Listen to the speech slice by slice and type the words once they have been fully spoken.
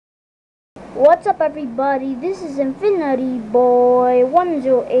What's up, everybody? This is Infinity Boy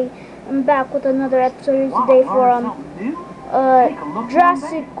 108. I'm back with another episode today for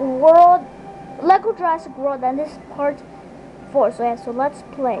Jurassic World, Lego Jurassic World, and this is part 4. So yeah, so let's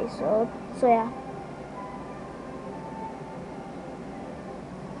play. So yeah.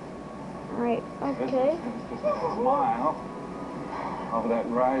 Right. Okay. Just a smile over that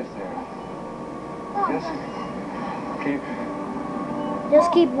rise there.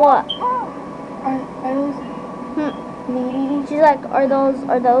 Just keep what? Are those meat-eating? She's like, are those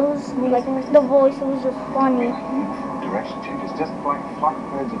like the voice was just funny. Direction changes, just like a flock of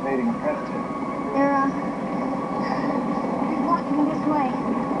birds evading a predator. They're walking this way.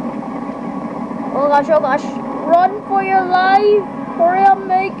 Oh gosh, run for your life! Hurry up,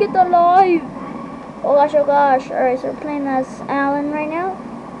 make it alive! Oh gosh. Alright, so we're playing as Alan right now.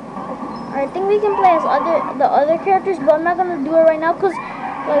 I think we can play as the other characters, but I'm not gonna do it right now because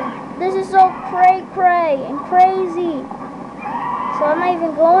like this is so cray and crazy. So I'm not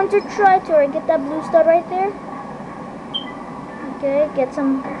even going to try to get that blue stud right there. Okay, get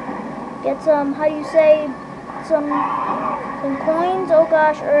some how do you say, some coins. Oh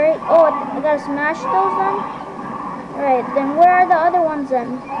gosh, alright. Oh, I gotta smash those then. Alright, then where are the other ones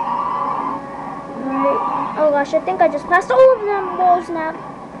then? Alright. Oh gosh, I think I just passed all of them. Whoa, snap.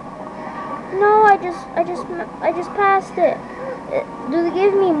 No, I just passed it. Do they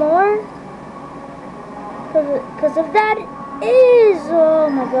give me more? Cause if that is, oh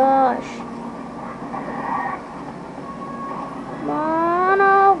my gosh. Come on,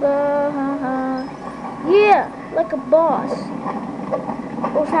 oh god. Yeah, like a boss.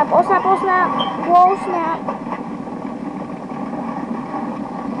 Oh snap. Whoa, snap.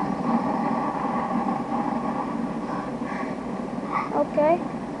 Okay.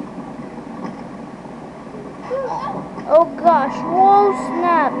 Oh gosh, whoa,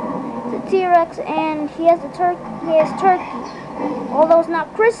 snap. It's a T-Rex and he has turkey. Although it's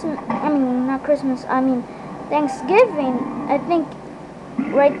not Christmas, I mean Thanksgiving. I think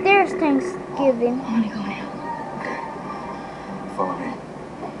right there's Thanksgiving. I'm gonna go now. Follow me.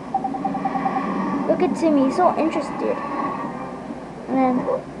 Look at Timmy, he's so interested. And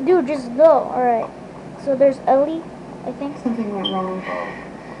then, dude, just go. Alright. So there's Ellie, I think. Something went wrong.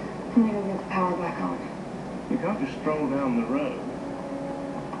 I'm gonna go get the power back on. You got to stroll down the road.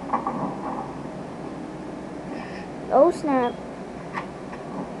 Oh snap.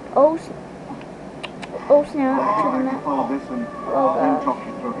 Oh snap. To the map. Follow this and Oh then gosh. talk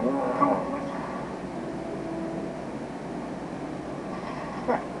you through it. Come on.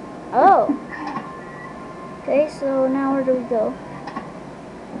 Oh. Okay, so now where do we go?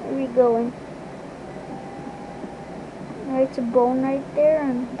 Where are we going? Alright, it's a bone right there,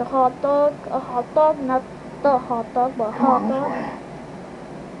 and the hot dog. A hot dog, not the hot dog, but a hot dog.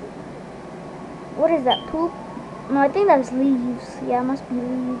 What is that, poop? No, I think that's leaves. Yeah, it must be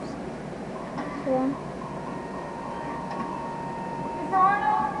leaves. Yeah.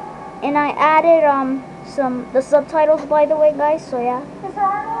 And I added the subtitles, by the way, guys. So yeah, 'cause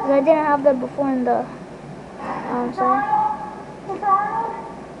I didn't have that before in the so.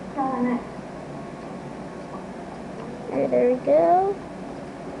 Alright, there we go.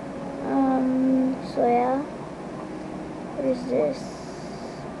 So yeah. What is this?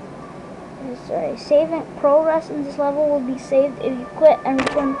 Sorry, saving progress in this level will be saved if you quit and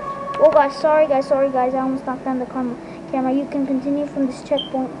return. Oh gosh, sorry guys, I almost knocked down the camera. You can continue from this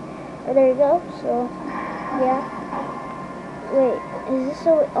checkpoint. Oh, there you go. So yeah. Wait, is this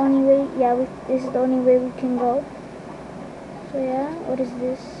the only way? Yeah, this is the only way we can go. So yeah, what is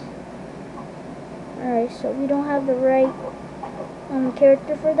this? Alright, so we don't have the right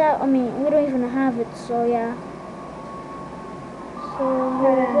character for that. I mean, we don't even have it, so yeah. So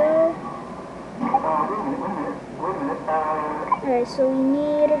here we go. Alright, so we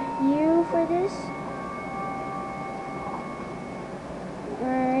need you for this.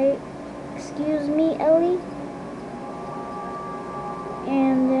 Alright, excuse me, Ellie.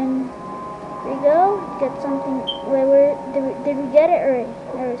 And then there we go. Get something. Where did we get it?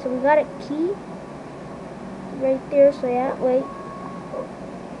 Alright, so we got a key right there. So yeah, wait.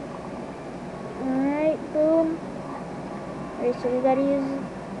 Alright, boom. Alright, so we gotta use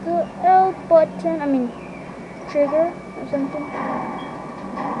the L button. I mean trigger or something.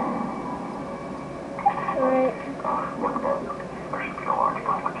 Alright.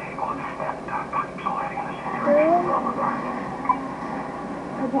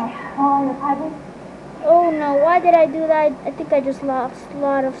 Okay, all the piping? Oh no, why did I do that? I think I just lost a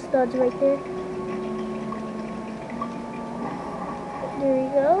lot of studs right there. There we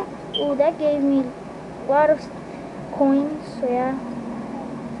go. Oh, that gave me a lot of coins, so yeah.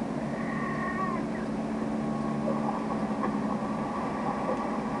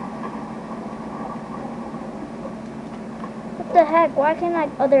 the heck? Why can't I?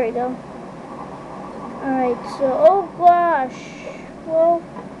 Oh, there we go. Alright, so, oh gosh. Whoa.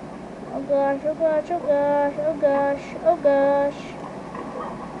 Oh gosh, oh gosh, oh gosh, oh gosh, oh gosh.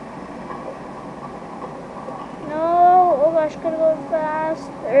 No, oh gosh, gotta go fast.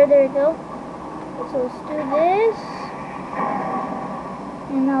 There we go. So let's do this.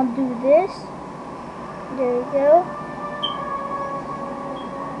 And I'll do this. There we go.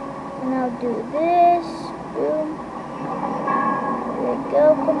 And I'll do this. Boom. There we go,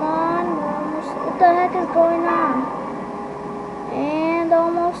 come on. We're almost, what the heck is going on? And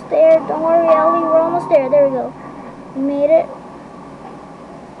almost there. Don't worry, Ellie, we're almost there. There we go. We made it.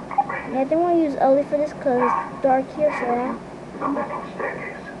 Yeah, I think we'll use Ellie for this because it's dark here, so yeah. The metal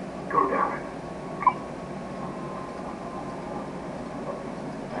staircase. Go down it.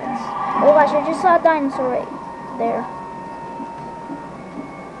 Oh gosh, I just saw a dinosaur right there.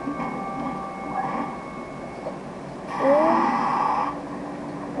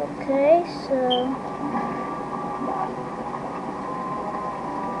 Okay, so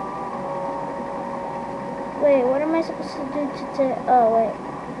wait, what am I supposed to do to oh wait.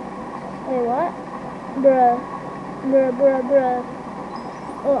 Wait, what? Bruh.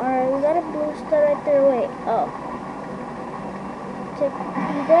 Oh, alright, we got a blue star right there. Wait, oh. Take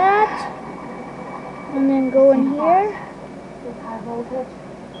that. And then go in here. High voltage.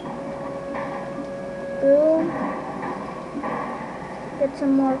 Boom. Get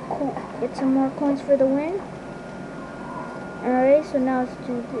some more coins for the win. Alright, so now let's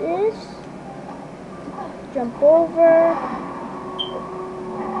do this. Jump over.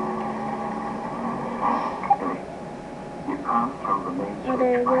 You can't throw the main Oh,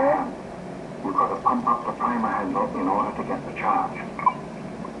 there you go. You've got to pump up the primer handle in order to get the charge.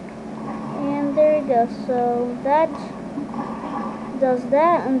 And there you go. So that does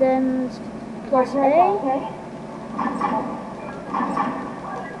that, and then plus A. Okay.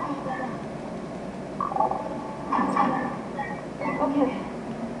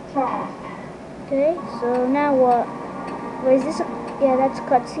 Charles. Okay, so now what? Wait, is this yeah, that's a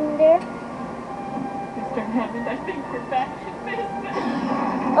cutscene there. Mr. Hammond, I think we're back in business.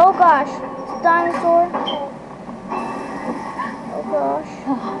 Oh gosh, it's a dinosaur. Oh gosh.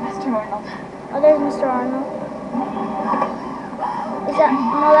 Oh, Mr. Arnold. Oh, there's Mr. Arnold. Is that,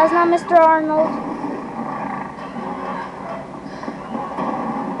 no, that's not Mr. Arnold.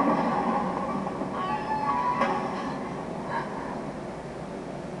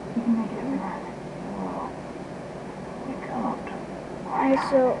 You can make it everywhere. You can't. Alright,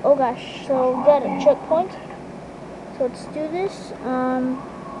 so, oh gosh, so we got a checkpoint. So let's do this.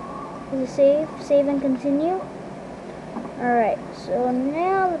 Is it save and continue? Alright, so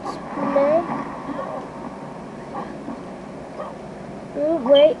now let's play. Ooh,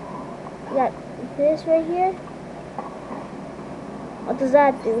 wait, we got this right here. What does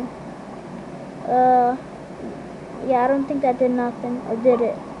that do? Yeah, I don't think that did nothing, or did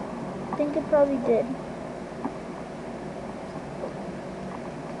it? I think it probably did.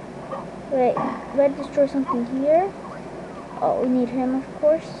 Wait, let's destroy something here. Oh, we need him, of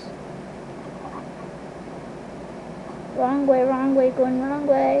course. Wrong way, going wrong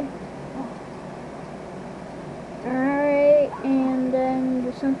way. Alright, and then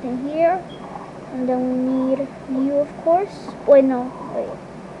do something here. And then we need you, of course. Wait, no, wait.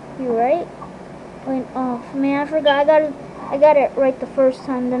 You right? Wait, oh man, I forgot. I got it right the first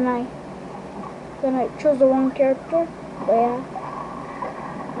time, then I chose the wrong character. But yeah.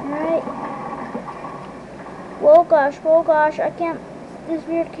 Alright. Whoa gosh, I can't, this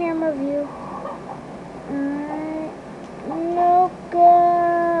weird camera view. Alright. No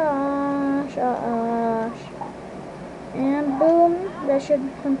gosh. And boom, that should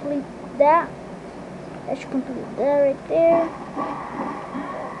complete that. That should complete that right there.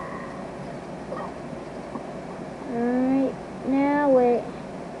 Alright, now wait.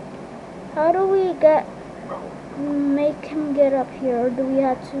 How do we make him get up here, or do we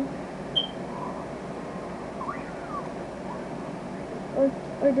have to?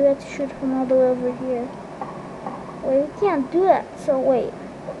 Or do we have to shoot from all the way over here? Wait, we can't do that, so wait.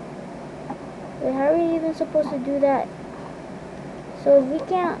 Wait, how are we even supposed to do that? So if we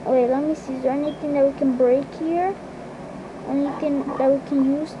can't, wait, let me see, is there anything that we can break here? Anything that we can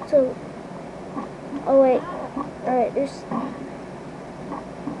use to, oh wait, alright, there's,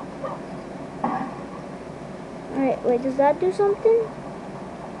 alright, wait, does that do something?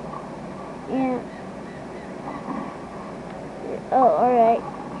 Yeah. Oh, alright.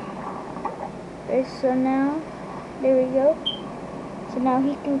 Okay, so now, there we go. So now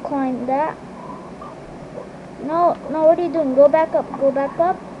he can climb that. No, what are you doing? Go back up,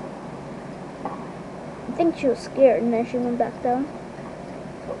 I think she was scared and then she went back down.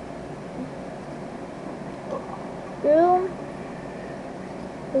 Boom.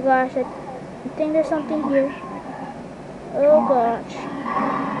 Oh gosh, I think there's something here. Oh gosh.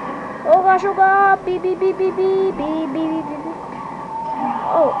 Oh gosh, oh god. Beep, beep, beep, beep, beep, beep, beep, beep, beep.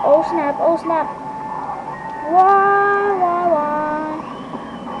 Oh snap, oh snap. Why?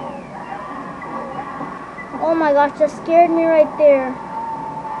 Oh my gosh, that scared me right there.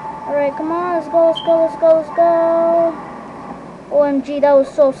 Alright, come on, let's go. OMG, that was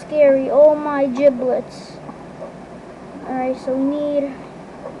so scary. Oh my giblets. Alright, so we need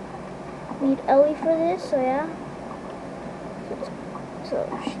Ellie for this, so yeah. So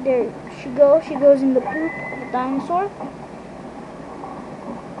there she goes. She goes in the poop of a dinosaur.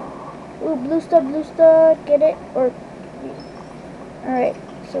 Ooh, blue stud, get it? Alright,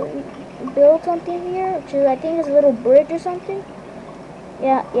 so we build something here, which is, I think is a little bridge or something.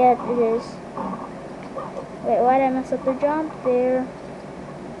 Yeah, it is. Wait, why did I mess up the jump? There.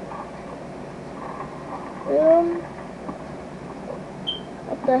 Boom.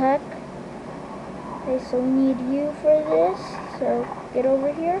 What the heck? Okay, so we need you for this. So get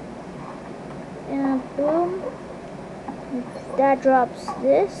over here. And boom. That drops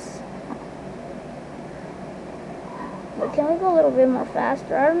this. Wait, can we go a little bit more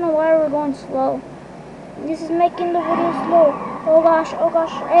faster? I don't know why we're going slow. This is making the video slow. Oh gosh. Hey.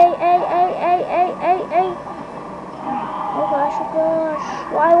 Oh gosh.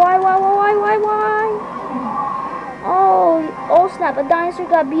 Why? Oh snap, a dinosaur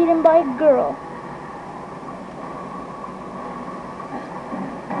got beaten by a girl.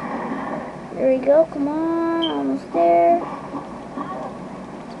 There we go, come on, almost there.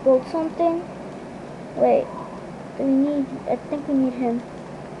 Let's build something. Wait, I think we need him.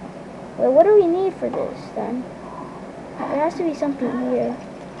 Wait, what do we need for this then? There has to be something here.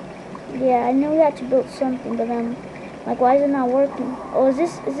 Yeah, I know we had to build something, but then, like, why is it not working? Oh, is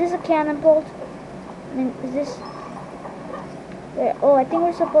this a cannon bolt? I mean, is this... Wait, oh, I think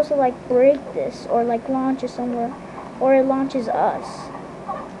we're supposed to, like, break this, or, like, launch it somewhere. Or it launches us.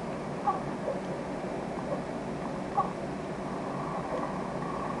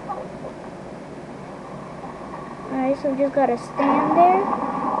 Alright, so we just gotta stand there,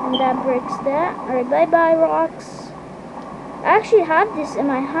 and that breaks that. Alright, bye-bye, rocks. I actually have this in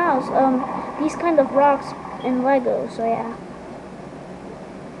my house, these kind of rocks in Lego, so yeah.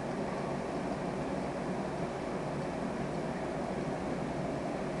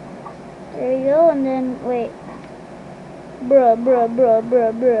 There you go, and then, wait. Bruh.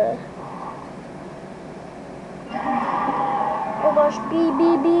 Oh gosh, B.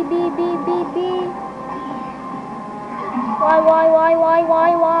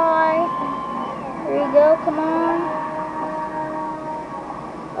 Why? There you go, come on.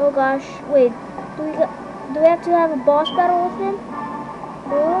 Oh gosh, wait, do we have to have a boss battle with him?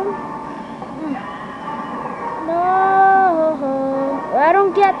 Boom. No, I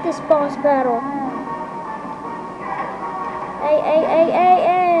don't get this boss battle. Hey.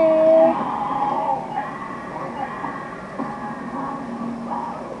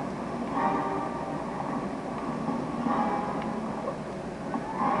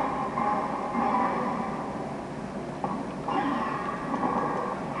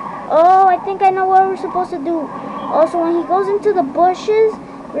 Oh, I think I know what we're supposed to do. Also, when he goes into the bushes,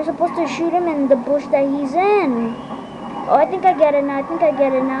 we're supposed to shoot him in the bush that he's in. Oh, I think I get it now.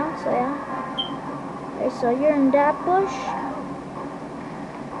 So, yeah. Okay, so you're in that bush.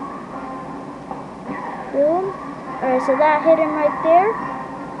 Boom. Alright, so that hit him right there.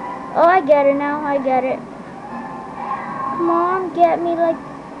 Oh, I get it now. Come on, get me, like,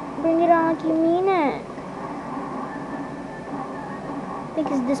 bring it on like you mean it. I think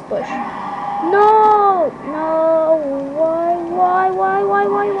it's this bush. No, why?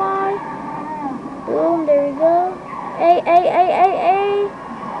 Boom, there we go. Hey.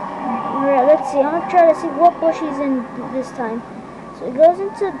 Alright, let's see. I'm gonna try to see what bush he's in this time. So he goes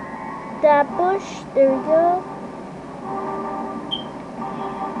into that bush. There we go.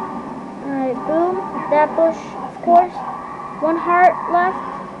 Alright, boom. That bush, of course. 1 heart left.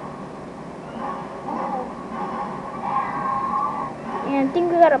 And I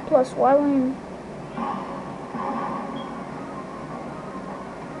think we got a +1.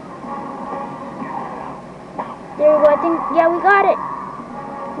 There we go, I think, yeah, we got it.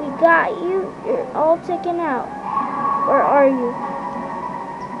 We got you. You're all taken out. Where are you?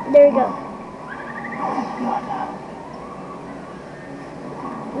 There we go.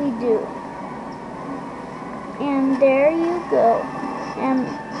 We do. And there you go. And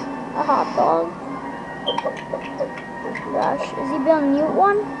a hot dog. Gosh, is he being mute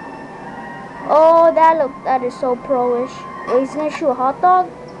one? Oh, that is so pro-ish. Wait, he's gonna shoot a hot dog?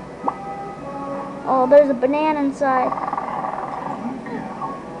 Oh, there's a banana inside.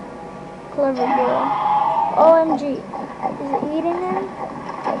 Clever girl. OMG. Is it eating him?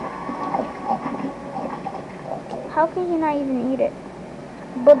 How can he not even eat it?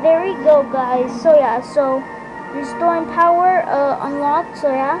 But there we go, guys. So yeah, so restoring power unlocked.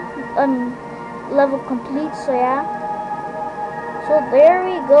 So yeah, level complete. So yeah. So there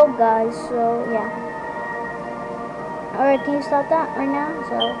we go, guys. So yeah. Alright, can you stop that right now?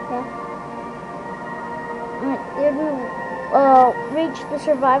 So yeah. Did we reach the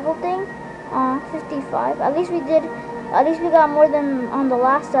survival thing? 55. At least we did. At least we got more than on the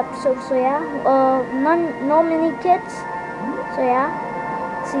last episode. So yeah. No mini kits. So yeah.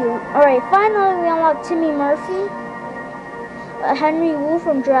 Let's see. Alright, finally we unlocked Timmy Murphy. Henry Wu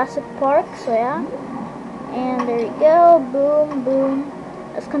from Jurassic Park. So yeah. And there you go. Boom, boom.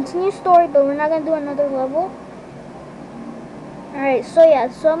 Let's continue story, but we're not gonna do another level. Alright, so yeah,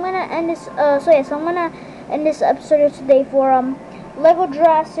 so I'm gonna end this so I'm gonna end this episode of today for Lego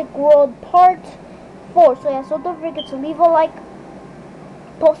Jurassic World Part 4. So yeah, so don't forget to leave a like,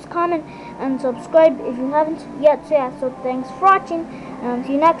 post, comment, and subscribe if you haven't yet. So yeah, so thanks for watching, and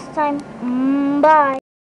see you next time. Bye.